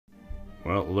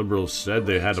Well, Liberals said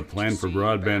they had a plan for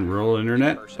broadband rural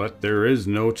internet, but there is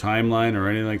no timeline or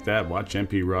anything like that. Watch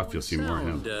MPRuff, you'll see more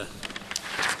of him.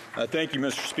 Thank you,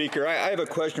 Mr. Speaker. I have a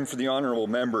question for the honourable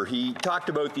member. He talked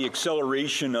about the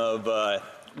acceleration of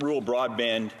rural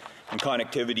broadband and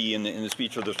connectivity in the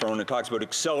speech of the throne. It talks about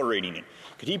accelerating it.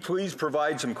 Could he please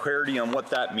provide some clarity on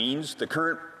what that means? The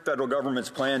current federal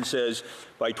government's plan says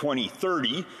by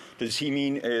 2030. Does he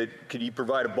mean, could he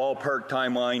provide a ballpark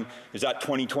timeline? Is that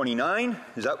 2029?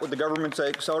 Is that what the government's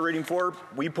accelerating for?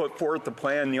 We put forth the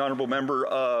plan, the honourable member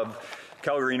of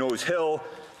Calgary-Nose Hill,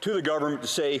 to the government to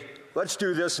say, let's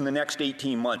do this in the next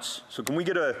 18 months. So can we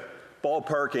get a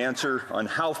ballpark answer on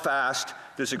how fast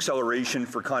this acceleration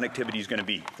for connectivity is going to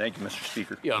be? Thank you, Mr.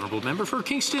 Speaker. The honourable member for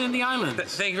Kingston and the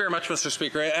Islands. Thank you very much, Mr.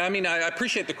 Speaker. I mean, I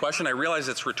appreciate the question. I realize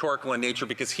it's rhetorical in nature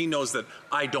because he knows that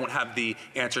I don't have the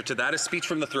answer to that. A speech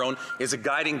from the throne is a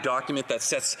guiding document that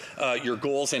sets your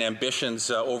goals and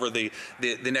ambitions over the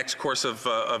next course of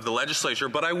the legislature.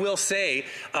 But I will say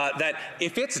that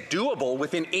if it's doable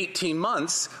within 18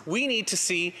 months, we need to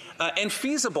see, and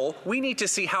feasible, we need to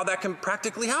see how that can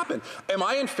practically happen. Am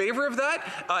I in favor of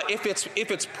that?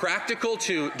 If it's practical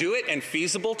to do it and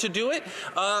feasible to do it,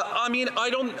 I mean, I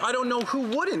don't know who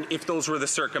wouldn't if those were the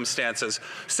circumstances.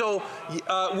 So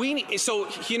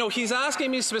you know, he's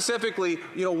asking me specifically,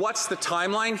 you know, what's the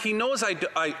timeline? He knows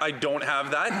I don't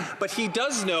have that, but he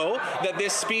does know that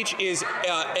this speech is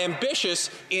ambitious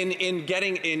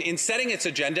in setting its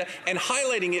agenda and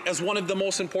highlighting it as one of the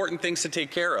most important things to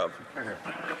take care of.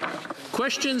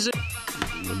 Questions?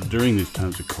 During these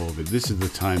times of COVID, this is the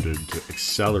time to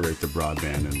accelerate the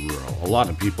broadband in rural. A lot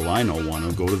of people I know want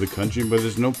to go to the country, but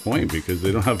there's no point because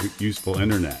they don't have useful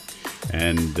internet.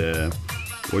 And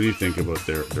what do you think about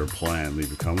their plan? Leave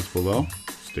your comments below.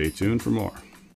 Stay tuned for more.